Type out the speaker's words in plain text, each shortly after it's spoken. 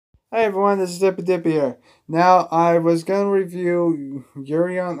Hi everyone, this is Dippy Dippy here. Now, I was gonna review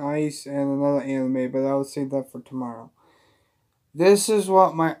Yuri on Ice and another anime, but I'll save that for tomorrow. This is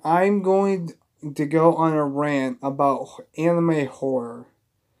what I'm going to go on a rant about anime horror.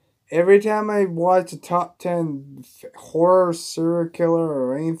 Every time I watch a top 10 horror, serial killer,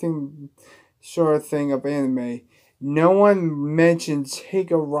 or anything sort of thing of anime, no one mentions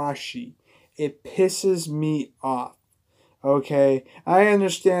Higurashi. It pisses me off. Okay, I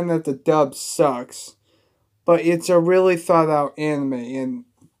understand that the dub sucks, but it's a really thought out anime. And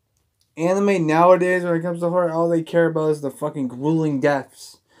anime nowadays, when it comes to horror, all they care about is the fucking grueling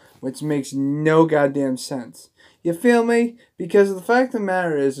deaths, which makes no goddamn sense. You feel me? Because the fact of the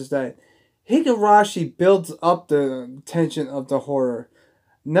matter is that Higurashi builds up the tension of the horror.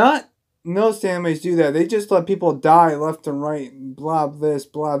 Not most animes do that. They just let people die left and right, blah this,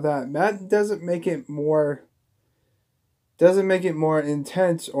 blah that. That doesn't make it more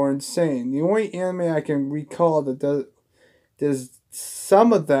intense or insane. The only anime I can recall that does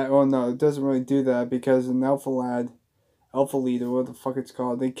some of that. Oh no, it doesn't really do that because in Alpha Lead, or what the fuck it's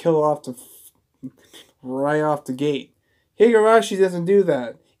called, they kill off right off the gate. Higurashi doesn't do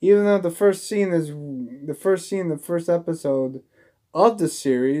that. Even though the first episode of the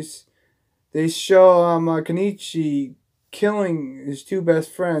series, they show Kenichi killing his two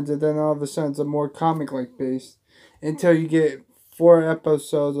best friends, and then all of a sudden it's a more comic like base until you get 4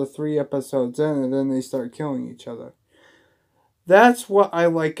 episodes or 3 episodes in, and then they start killing each other. That's what I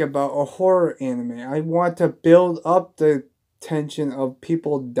like about a horror anime. I want to build up the tension of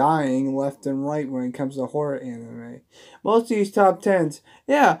people dying left and right when it comes to horror anime. Most of these top tens,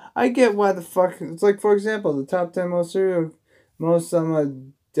 yeah, I get why the fuck. It's like, for example, the top 10 most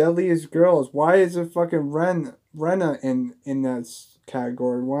deadliest girls. Why is it fucking Rena in that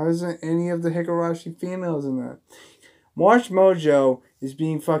category? Why isn't any of the Higurashi females in that? March Mojo is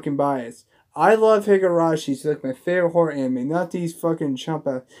being fucking biased. I love Higurashi. It's like my favorite horror anime, not these fucking chump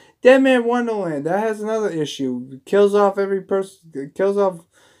ass. Dead Man Wonderland, that has another issue. Kills off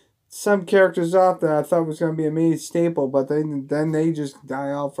some characters off that I thought was going to be a main staple, but then they just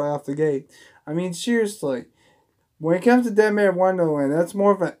die off right off the gate. I mean, seriously. When it comes to Dead Man Wonderland, that's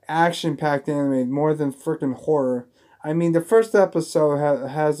more of an action-packed anime more than freaking horror. I mean, the first episode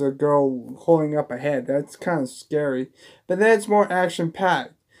has a girl holding up a head. That's kind of scary. But then it's more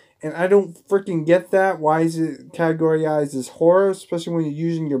action-packed. And I don't freaking get that. Why is it categorized as horror, especially when you're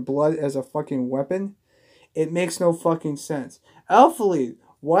using your blood as a fucking weapon? It makes no fucking sense. Alpha Lead,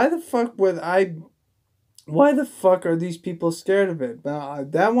 why the fuck are these people scared of it?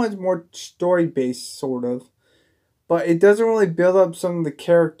 That one's more story-based, sort of. But it doesn't really build up some of the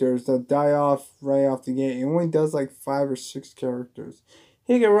characters that die off right off the gate. It only does like 5 or 6 characters.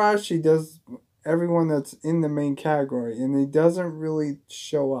 Higurashi does everyone that's in the main category, and he doesn't really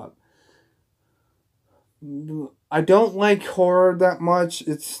show up. I don't like horror that much.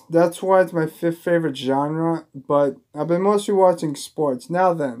 That's why it's my 5th favorite genre. But I've been mostly watching sports.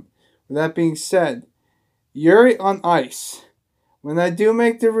 Now then, with that being said, Yuri on Ice. When I do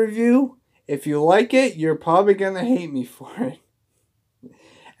make the review, if you like it, you're probably gonna hate me for it.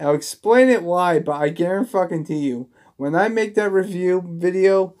 I'll explain it why, but I guarantee you, when I make that review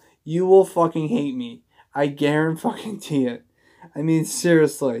video, you will fucking hate me. I guarantee it. I mean,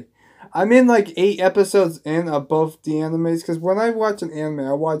 seriously. I'm in like 8 episodes in of both the animes, because when I watch an anime,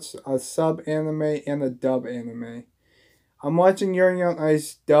 I watch a sub anime and a dub anime. I'm watching Yuri on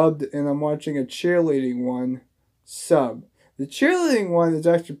Ice dubbed, and I'm watching a cheerleading one sub. The cheerleading one is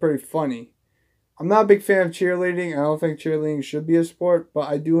actually pretty funny. I'm not a big fan of cheerleading. I don't think cheerleading should be a sport, but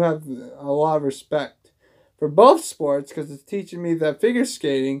I do have a lot of respect for both sports because it's teaching me that figure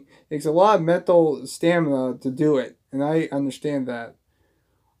skating takes a lot of mental stamina to do it, and I understand that.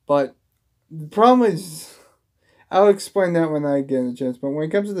 But the problem is, I'll explain that when I get a chance. But when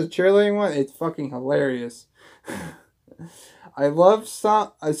it comes to the cheerleading one, it's fucking hilarious. I love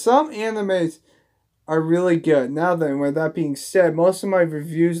some animes are really good. Now then, with that being said, most of my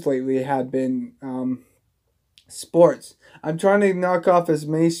reviews lately have been sports. I'm trying to knock off as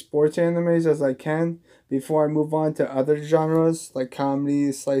many sports animes as I can before I move on to other genres like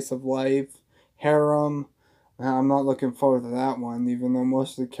comedy, slice of life, harem. I'm not looking forward to that one, even though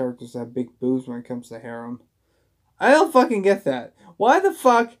most of the characters have big boobs when it comes to harem. I don't fucking get that. Why the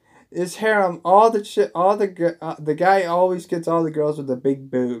fuck is harem the guy always gets all the girls with the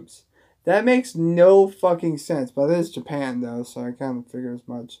big boobs? That makes no fucking sense, but it is Japan though, so I kind of figure as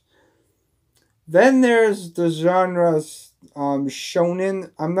much. Then there's the genres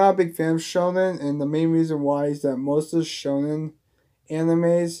shonen. I'm not a big fan of shonen, and the main reason why is that most of the shonen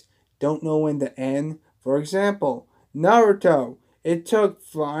animes don't know when to end. For example, Naruto. It took,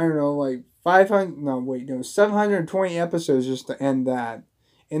 I don't know, like 500, no, wait, no, 720 episodes just to end that.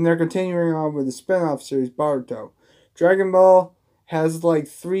 And they're continuing on with the spin-off series, Boruto. Dragon Ball has like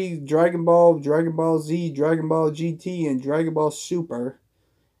 3 Dragon Ball, Dragon Ball Z, Dragon Ball GT, and Dragon Ball Super.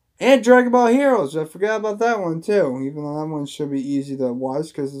 And Dragon Ball Heroes. I forgot about that one too. Even though that one should be easy to watch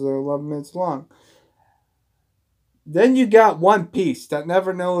because they're 11 minutes long. Then you got One Piece that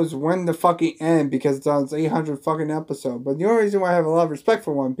never knows when to fucking end because it's on its 800 fucking episode. But the only reason why I have a lot of respect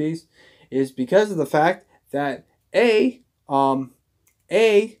for One Piece is because of the fact that sorry,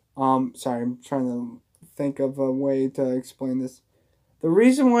 I'm trying to think of a way to explain this. The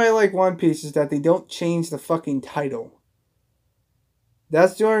reason why I like One Piece is that they don't change the fucking title.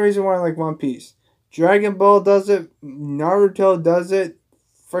 That's the only reason why I like One Piece. Dragon Ball does it. Naruto does it.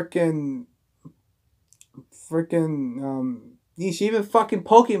 Freaking, even fucking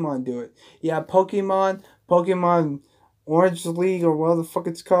Pokemon do it. Yeah, Pokemon Orange League or what the fuck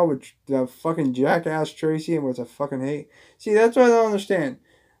it's called with the fucking jackass Tracy, which I fucking hate. See, that's what I don't understand.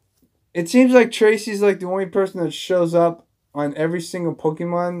 It seems like Tracy's like the only person that shows up on every single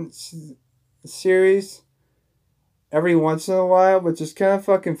Pokemon series every once in a while, which is kind of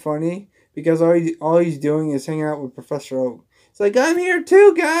fucking funny because all he's doing is hanging out with Professor Oak. It's like, I'm here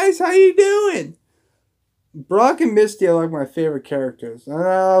too, guys. How you doing? Brock and Misty are like my favorite characters. And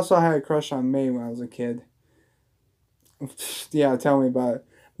I also had a crush on May when I was a kid. Yeah, tell me about it.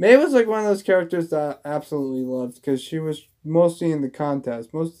 May was like one of those characters that I absolutely loved because she was mostly in the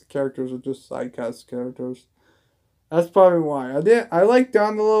contest. Most of the characters were just sidecast characters. That's probably why. I liked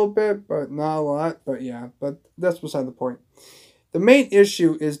Dawn a little bit, but not a lot. But yeah, but that's beside the point. The main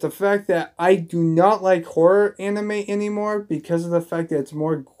issue is the fact that I do not like horror anime anymore because of the fact that it's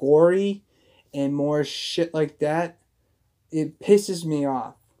more gory and more shit like that. It pisses me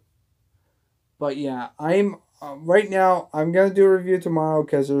off. But yeah, I'm right now. I'm gonna do a review tomorrow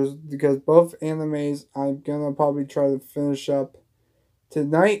because both animes I'm gonna probably try to finish up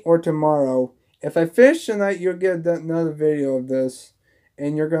tonight or tomorrow. If I finish tonight, you'll get another video of this,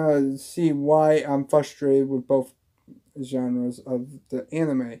 and you're gonna see why I'm frustrated with both genres of the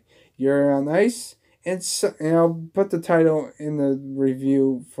anime. Yuri on Ice, and I'll put the title in the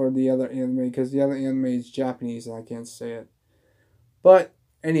review for the other anime because the other anime is Japanese and I can't say it. But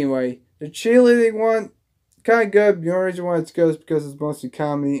anyway, the cheerleading one, kind of good. The only reason why it's good is because it's mostly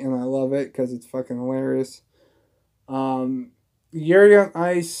comedy, and I love it because it's fucking hilarious. Yuri on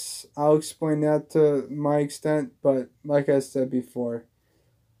Ice, I'll explain that to my extent, but like I said before,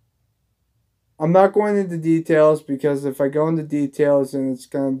 I'm not going into details because if I go into details, then it's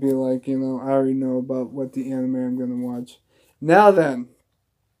going to be like, I already know about what the anime I'm going to watch. Now then,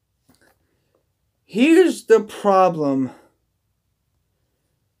 here's the problem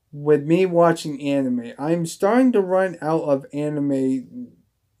with me watching anime. I'm starting to run out of anime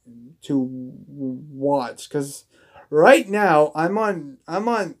to watch because right now I'm on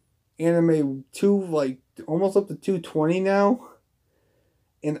anime like almost up to 220 now,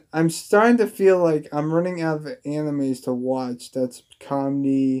 and I'm starting to feel like I'm running out of animes to watch. That's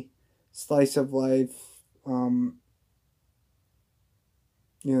comedy, slice of life,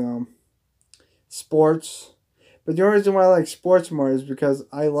 sports. But the only reason why I like sports more is because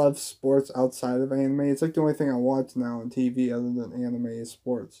I love sports outside of anime. It's like the only thing I watch now on TV other than anime is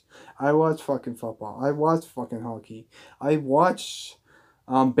sports. I watch fucking football. I watch fucking hockey. I watch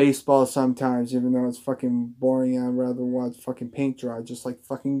baseball sometimes, even though it's fucking boring. I'd rather watch fucking paint dry, just like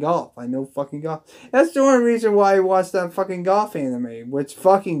fucking golf. I know fucking golf. That's the only reason why I watch that fucking golf anime, which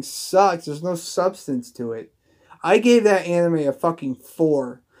fucking sucks. There's no substance to it. I gave that anime a fucking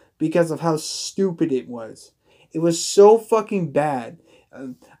 4 because of how stupid it was. It was so fucking bad.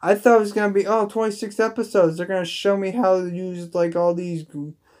 I thought it was going to be, 26 episodes. They're going to show me how to use, like, all these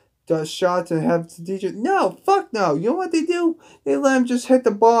shots and have to teach it. No, fuck no. You know what they do? They let him just hit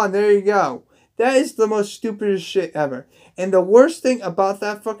the ball and there you go. That is the most stupidest shit ever. And the worst thing about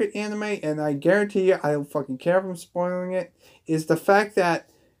that fucking anime, and I guarantee you, I don't fucking care if I'm spoiling it, is the fact that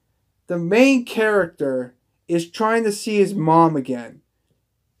the main character is trying to see his mom again.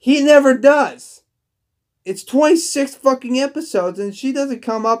 He never does. It's 26 fucking episodes, and she doesn't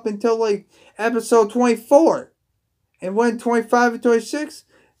come up until, like, episode 24. And when 25 and 26,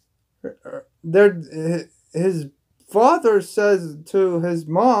 his father says to his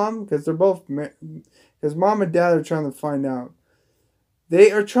mom, because they're both, his mom and dad are trying to find out.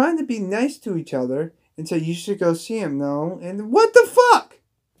 They are trying to be nice to each other and say, you should go see him, no? And what the fuck?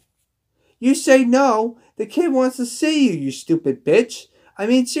 You say no, the kid wants to see you, you stupid bitch. I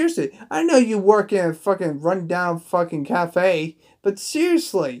mean, seriously, I know you work in a fucking rundown fucking cafe, but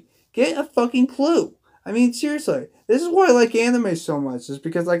seriously, get a fucking clue. I mean, seriously, this is why I like anime so much, is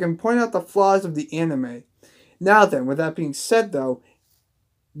because I can point out the flaws of the anime. Now then, with that being said though,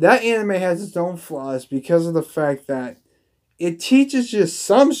 that anime has its own flaws because of the fact that it teaches you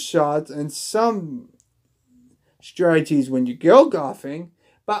some shots and some strategies when you go golfing,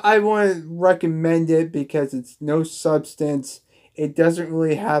 but I wouldn't recommend it because it's no substance. It doesn't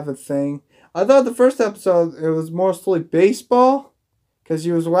really have a thing. I thought the first episode it was mostly baseball because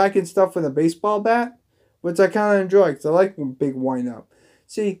he was whacking stuff with a baseball bat, which I kind of enjoy because I like big wind up.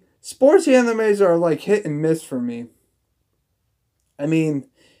 See, sports animes are like hit and miss for me. I mean,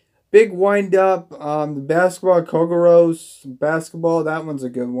 big wind up, the basketball, Kogoros basketball, that one's a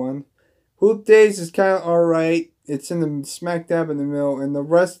good one. Hoop Days is kind of alright. It's in the smack dab in the middle, and the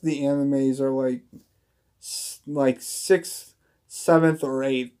rest of the animes are like sixth, seventh, or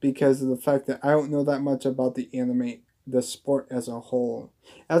eighth because of the fact that I don't know that much about the anime, the sport as a whole.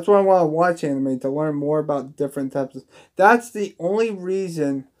 That's why I want to watch anime to learn more about different types of. That's the only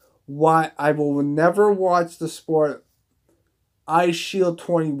reason why I will never watch the sport Ice Shield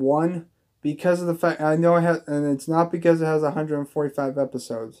 21 because of the fact I know it has, and it's not because it has 145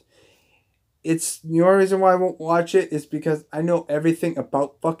 episodes. It's the only reason why I won't watch it is because I know everything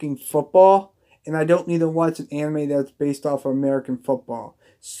about fucking football, and I don't need to watch an anime that's based off of American football.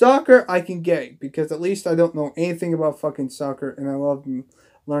 Soccer I can get because at least I don't know anything about fucking soccer, and I love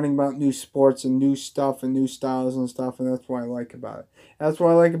learning about new sports and new stuff and new styles and stuff, and that's what I like about it. That's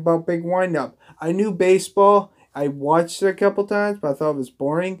what I like about Big Wind Up. I knew baseball. I watched it a couple times, but I thought it was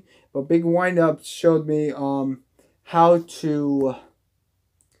boring. But Big Wind Up showed me how to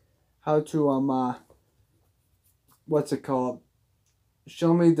what's it called?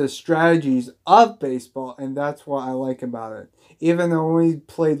 Show me the strategies of baseball, and that's what I like about it. Even though I only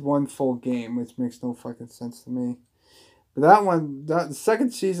played one full game, which makes no fucking sense to me. But the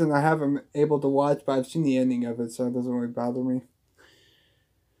second season I haven't able to watch, but I've seen the ending of it, so it doesn't really bother me.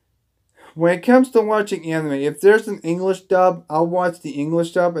 When it comes to watching anime, if there's an English dub, I'll watch the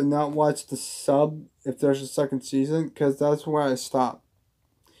English dub and not watch the sub if there's a second season, because that's where I stop.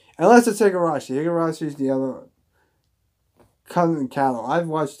 Unless it's Higurashi. Higurashi is the other cousin cattle. I've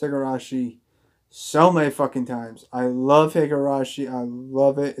watched Higurashi so many fucking times. I love Higurashi. I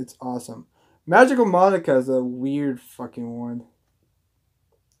love it. It's awesome. Magical Monica is a weird fucking one.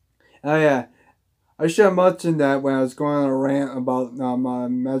 Oh yeah. I should have mentioned that when I was going on a rant about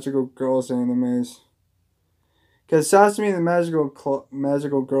Magical Girls animes. Because Sasami and the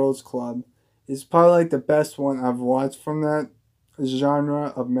Magical Girls Club is probably like the best one I've watched from that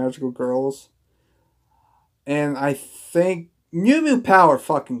genre of magical girls. And I think Mew Mew Power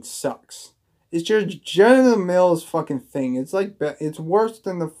fucking sucks. It's your Jenna Mills fucking thing. It's like it's worse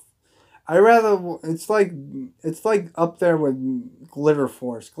than the. It's like up there with Glitter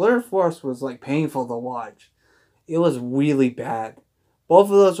Force. Glitter Force was like painful to watch. It was really bad.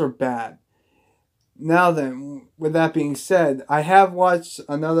 Both of those were bad. Now then, with that being said, I have watched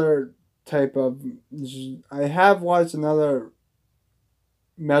another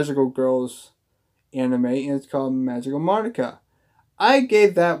Magical Girls anime, and it's called Magical Monica. I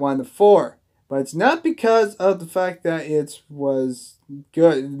gave that one a 4, but it's not because of the fact that it was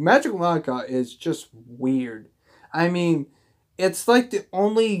good. Magical Monica is just weird. I mean, it's like the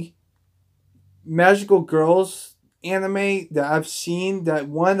only Magical Girls anime that I've seen that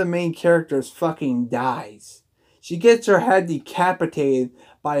one of the main characters fucking dies. She gets her head decapitated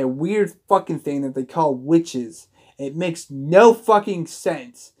by a weird fucking thing that they call witches. It makes no fucking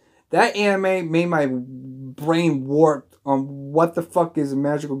sense. That anime made my brain warped on what the fuck is a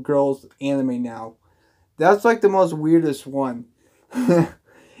Magical Girls anime now. That's like the most weirdest one.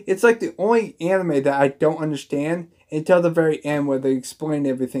 It's like the only anime that I don't understand until the very end where they explain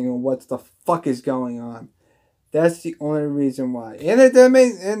everything and what the fuck is going on. That's the only reason why. And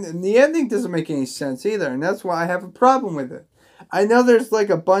the ending doesn't make any sense either, and that's why I have a problem with it. I know there's like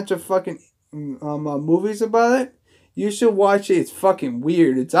a bunch of fucking movies about it. You should watch it. It's fucking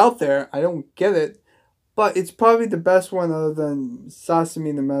weird. It's out there. I don't get it. But it's probably the best one other than Sasami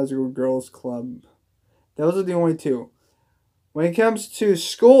and the Magical Girls Club. Those are the only two. When it comes to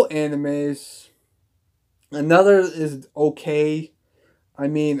school animes, another is okay. I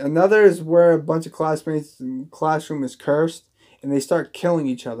mean, another is where a bunch of classmates in the classroom is cursed and they start killing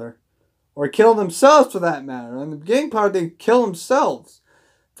each other. Or kill themselves for that matter. In the beginning part, they kill themselves.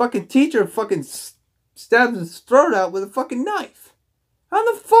 Fucking teacher fucking stabs his throat out with a fucking knife. How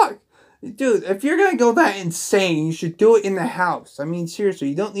the fuck? Dude, if you're gonna go that insane, you should do it in the house. I mean, seriously,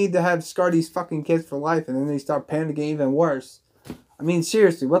 you don't need to scar these fucking kids for life and then they start panicking even worse. I mean,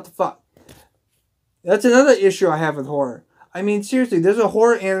 seriously, what the fuck? That's another issue I have with horror. I mean, seriously, there's a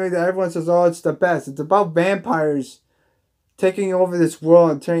horror anime that everyone says, oh, it's the best. It's about vampires taking over this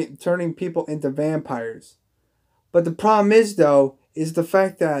world and turning people into vampires. But the problem is, though, is the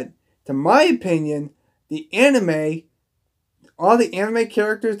fact that, to my opinion, the anime, all the anime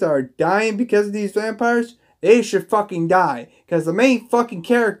characters that are dying because of these vampires, they should fucking die. Because the main fucking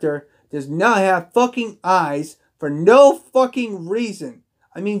character does not have fucking eyes for no fucking reason.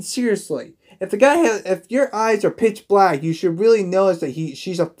 I mean, seriously. If your eyes are pitch black, you should really notice that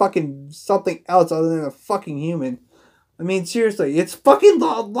she's a fucking something else other than a fucking human. I mean, seriously, it's fucking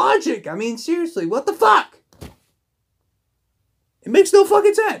logic. I mean, seriously, what the fuck? It makes no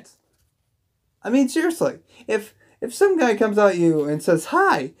fucking sense. I mean, seriously, if some guy comes at you and says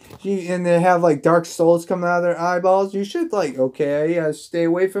hi, and they have like dark souls coming out of their eyeballs, you should like, okay, stay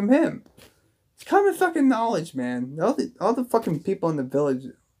away from him. It's common fucking knowledge, man. All the fucking people in the village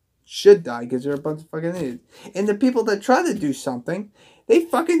should die because they're a bunch of fucking idiots. And the people that try to do something, they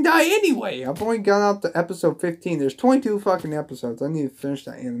fucking die anyway. I've only gone up to episode 15. There's 22 fucking episodes. I need to finish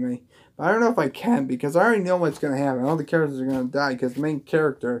that anime. But I don't know if I can because I already know what's going to happen. All the characters are going to die because the main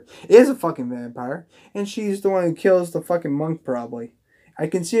character is a fucking vampire. And she's the one who kills the fucking monk probably. I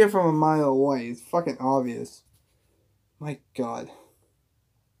can see it from a mile away. It's fucking obvious. My God.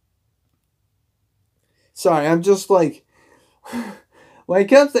 Sorry, I'm just like... When it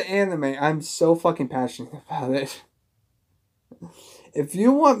comes to anime, I'm so fucking passionate about it. If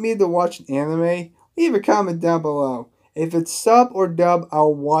you want me to watch an anime, leave a comment down below. If it's sub or dub,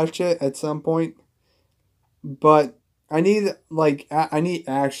 I'll watch it at some point. But I need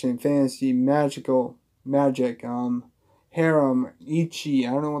action, fantasy, magic, harem, ichi,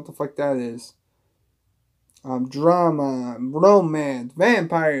 I don't know what the fuck that is. Drama, romance,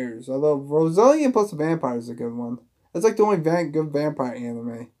 vampires. Although Rosalia plus the Vampire is a good one. That's like the only good vampire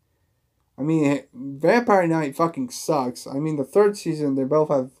anime. I mean, Vampire Knight fucking sucks. I mean, the third season, they both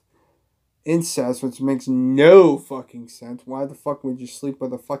have incest, which makes no fucking sense. Why the fuck would you sleep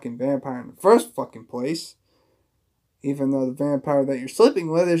with a fucking vampire in the first fucking place? Even though the vampire that you're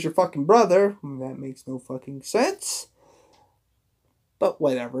sleeping with is your fucking brother. That makes no fucking sense. But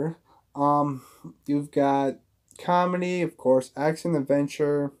whatever. You've got comedy, of course, action,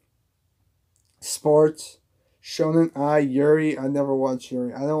 adventure, sports, Shonen Ai, Yuri. I never watched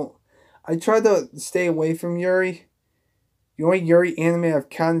Yuri. I tried to stay away from Yuri. The only Yuri anime I've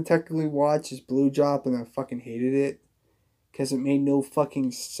kind of technically watched is Blue Drop, and I fucking hated it. Because it made no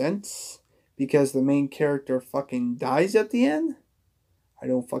fucking sense. Because the main character fucking dies at the end. I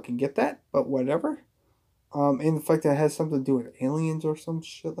don't fucking get that, but whatever. And the fact that it has something to do with aliens or some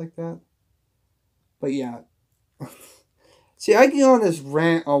shit like that. But yeah. See, I get on this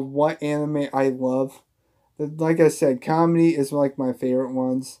rant of what anime I love. Like I said, comedy is like my favorite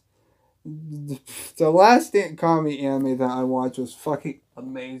ones. The last comedy anime that I watched was fucking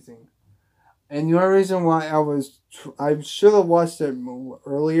amazing. And the only reason why I should have watched it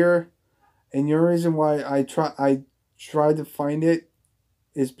earlier. And the only reason why I tried to find it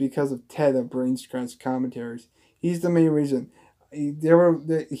is because of Ted of Brain Scratch Commentaries. He's the main reason. They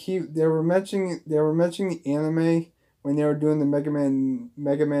were mentioning the anime when they were doing the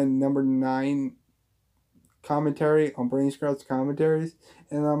Mega Man number 9 commentary on Brain Scratch Commentaries,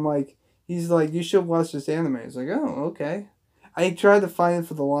 and I'm like, he's like, you should watch this anime. It's like, oh, okay. I tried to find it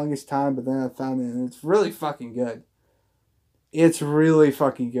for the longest time, but then I found it, and it's really fucking good. It's really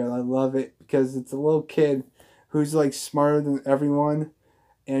fucking good. I love it because it's a little kid who's like smarter than everyone,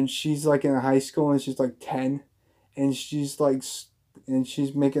 and she's like in high school and she's like 10, and she's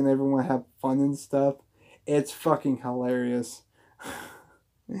making everyone have fun and stuff. It's fucking hilarious.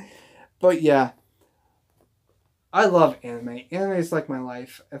 But yeah, I love anime. Anime is like my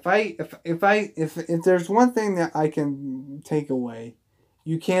life. If there's one thing that I can take away,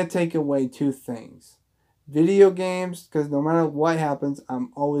 you can't take away two things. Video games, because no matter what happens,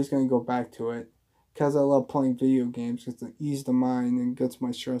 I'm always going to go back to it. Because I love playing video games. Because it eases the mind and gets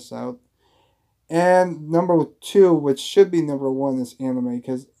my stress out. And number 2, which should be number 1, is anime.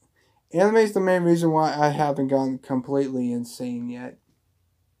 Because anime is the main reason why I haven't gone completely insane yet.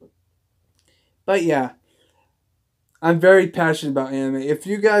 But yeah, I'm very passionate about anime. If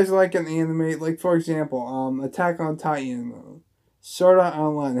you guys like an anime, like for example, Attack on Titan, Sword Art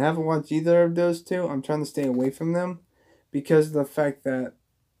Online, I haven't watched either of those two. I'm trying to stay away from them because of the fact that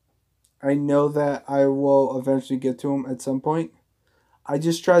I know that I will eventually get to them at some point. I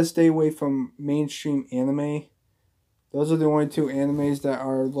just try to stay away from mainstream anime. Those are the only 2 animes that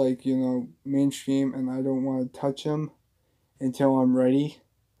are like, mainstream, and I don't want to touch them until I'm ready.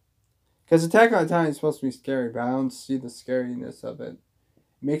 Because Attack on Titan is supposed to be scary, but I don't see the scariness of it. It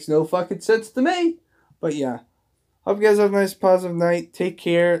makes no fucking sense to me. But yeah. Hope you guys have a nice, positive night. Take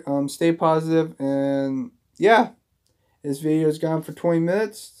care. Stay positive, and yeah, this video is gone for 20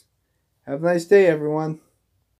 minutes. Have a nice day, everyone.